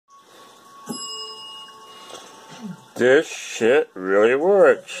This shit really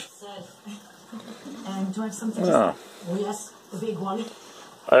works. And do you have something? Yeah. Oh yes, the big one.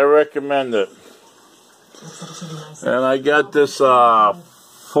 I recommend it. Nice. And I got this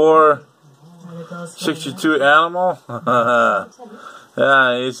 462ANIMal.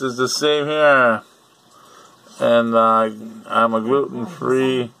 Yeah, he says the same here. And I'm a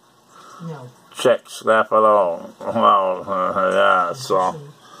gluten-free Czech, laugh it all. Wow, yeah, so.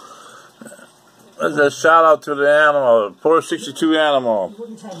 There's a shout out to the animal, 462ANIMal.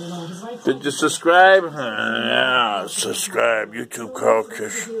 Did you subscribe? Yeah, subscribe. YouTube call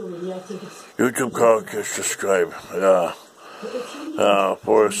Kish. YouTube call Kish, subscribe. Yeah.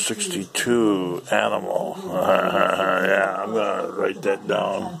 462ANIMal. Yeah, I'm gonna write that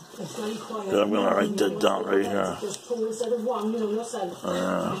down. I'm gonna write that down right here.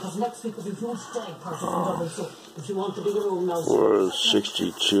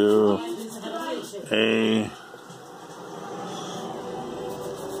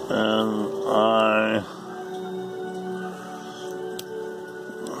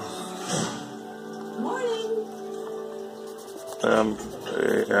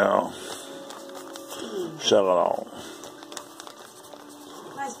 M-A-L 7-0.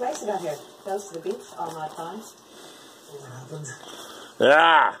 Nice place about here. Close to the beach, all my times.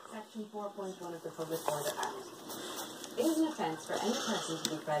 Yeah. Section 4.1 of the Public Order Act. It is an offence for any person to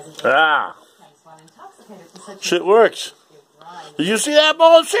be present in Yeah. place while intoxicated for such Shit works. Did you see that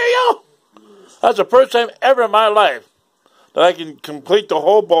bowl of cereal? That's the first time ever in my life that I can complete the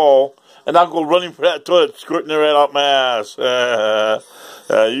whole bowl and not go running for that toilet, squirting it right out my ass. You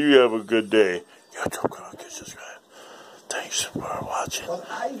have a good day. YouTube, subscribe. Thanks for watching. Well,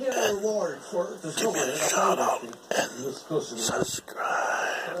 I get a reward for the Give me a shout out and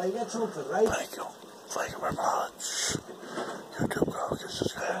subscribe. I get something, right? Thank you. Thank you very much. YouTube,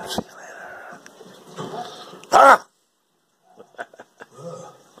 subscribe. See you later. Ah!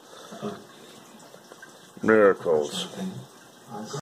 Miracles.